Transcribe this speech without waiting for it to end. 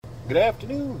Good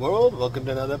afternoon, world. Welcome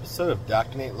to another episode of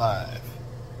DoctorNateLive.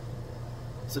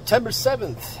 September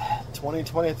 7th,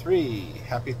 2023.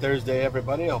 Happy Thursday,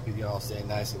 everybody. I hope you all stay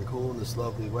nice and cool in this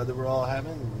lovely weather we're all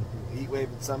having. Heat wave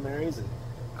in some areas and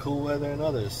cool weather in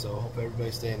others. So I hope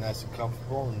everybody's staying nice and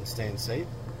comfortable and staying safe.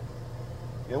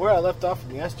 And where I left off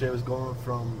from yesterday was going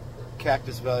from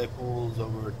Cactus Valley Pools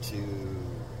over to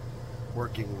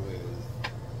working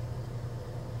with,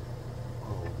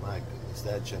 oh my goodness,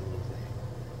 that gentleman's name.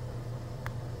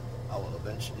 I will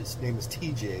eventually. His name is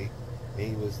TJ, and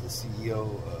he was the CEO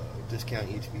of Discount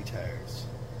UTV Tires.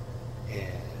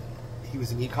 And he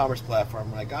was an e-commerce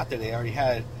platform. When I got there, they already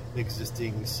had an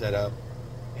existing setup,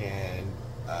 and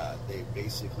they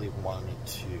basically wanted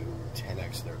to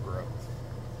 10x their growth.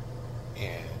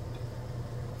 And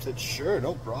I said, sure,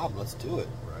 no problem, let's do it,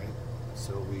 right?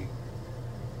 So we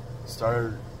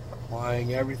started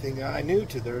applying everything I knew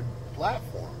to their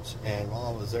platforms. And while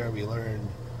I was there, we learned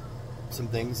some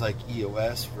things like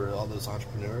EOS for all those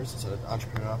entrepreneurs. It's an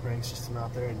entrepreneur operating system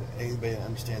out there, and anybody that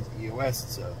understands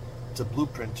EOS, it's a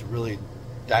blueprint to really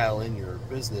dial in your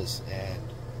business and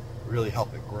really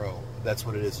help it grow. That's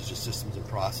what it is. It's just systems and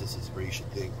processes where you should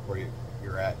think where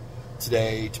you're at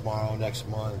today, tomorrow, next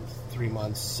month, 3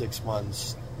 months, 6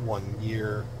 months, 1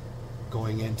 year,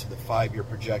 going into the 5-year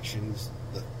projections,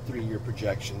 the 3-year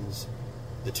projections,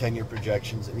 the 10-year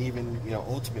projections, and even,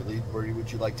 ultimately, where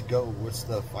would you like to go? What's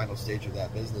the final stage of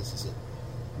that business? Is it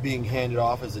being handed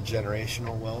off as a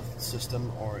generational wealth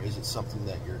system, or is it something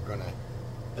that you're going to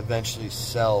eventually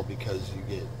sell because you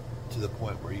get to the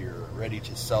point where you're ready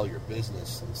to sell your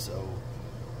business? And so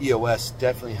EOS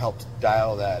definitely helped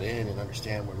dial that in and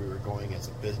understand where we were going as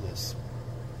a business.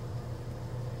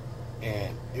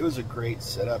 And it was a great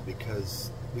setup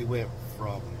because we went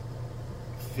from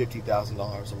 $50,000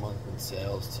 a month in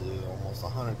sales to almost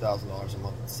 $100,000 a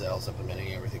month in sales,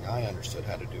 implementing everything I understood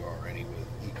how to do already with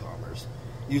e-commerce,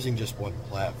 using just one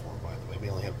platform, by the way. We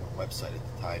only had one website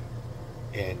at the time.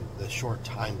 And the short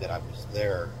time that I was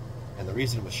there, and the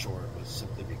reason it was short was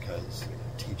simply because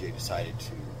TJ decided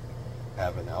to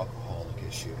have an alcoholic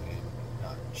issue and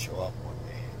not show up one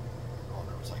day. And the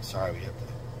owner was like, sorry, we have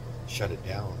to shut it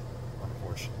down,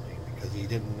 unfortunately, because he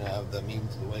didn't have the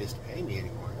means of the ways to pay me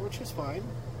anymore, which is fine.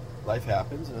 Life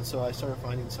happens. And so I started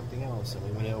finding something else, and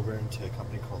we went over into a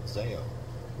company called Zayo,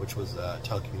 which was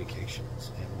telecommunications,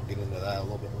 and we'll get into that a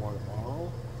little bit more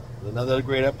tomorrow with another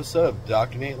great episode of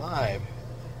Dr. Nate Live.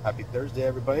 Happy Thursday,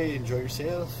 everybody. Enjoy your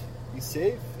sales, be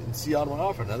safe, and see y'all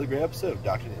tomorrow for another great episode of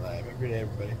Dr. Nate Live. Have a great day,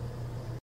 everybody.